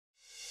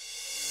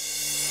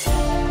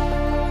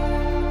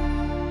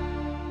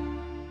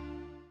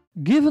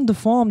Given the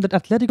form that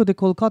Atletico de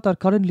Kolkata are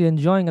currently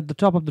enjoying at the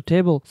top of the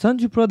table,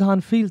 Sanju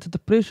Pradhan feels that the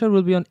pressure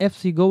will be on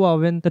FC Goa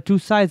when the two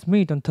sides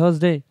meet on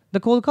Thursday. The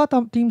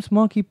Kolkata team's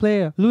marquee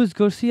player, Luis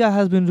Garcia,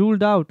 has been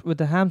ruled out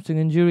with a hamstring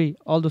injury,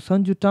 although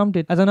Sanju termed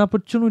it as an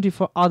opportunity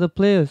for other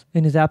players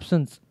in his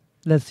absence.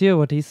 Let's hear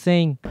what he's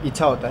saying.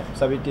 इच्छा होता है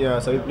सभी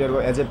player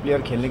को as a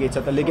player खेलने की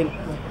इच्छा था, लेकिन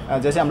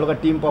जैसे हम लोग का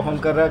टीम परफॉर्म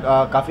कर रहा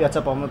है, काफ़ी अच्छा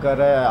परफॉर्म कर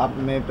रहा है। आप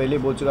मैं पहले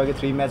बोल चुका कि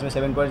 3 मैच में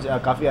 7 पॉइंट्स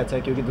काफ़ी अच्छा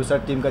है, क्योंकि दूसरा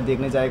टीम का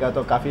देखने जाएगा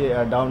तो काफ़ी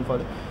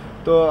डाउनफॉल।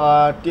 तो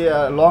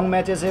लॉन्ग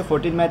मैचेस है,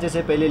 14 मैचेस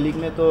है पहले लीग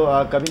में, तो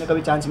कभी ना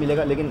कभी चांस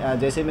मिलेगा। लेकिन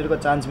जैसे मेरे को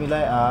चांस मिला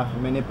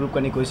है, मैंने प्रूव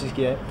करने की कोशिश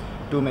किया है।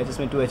 2 मैचेस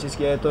में 2 असिस्ट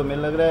किया है, तो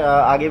मुझे लग रहा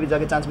है आगे भी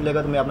जाके चांस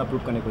मिलेगा तो मैं अपना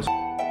प्रूव करने की कोशिश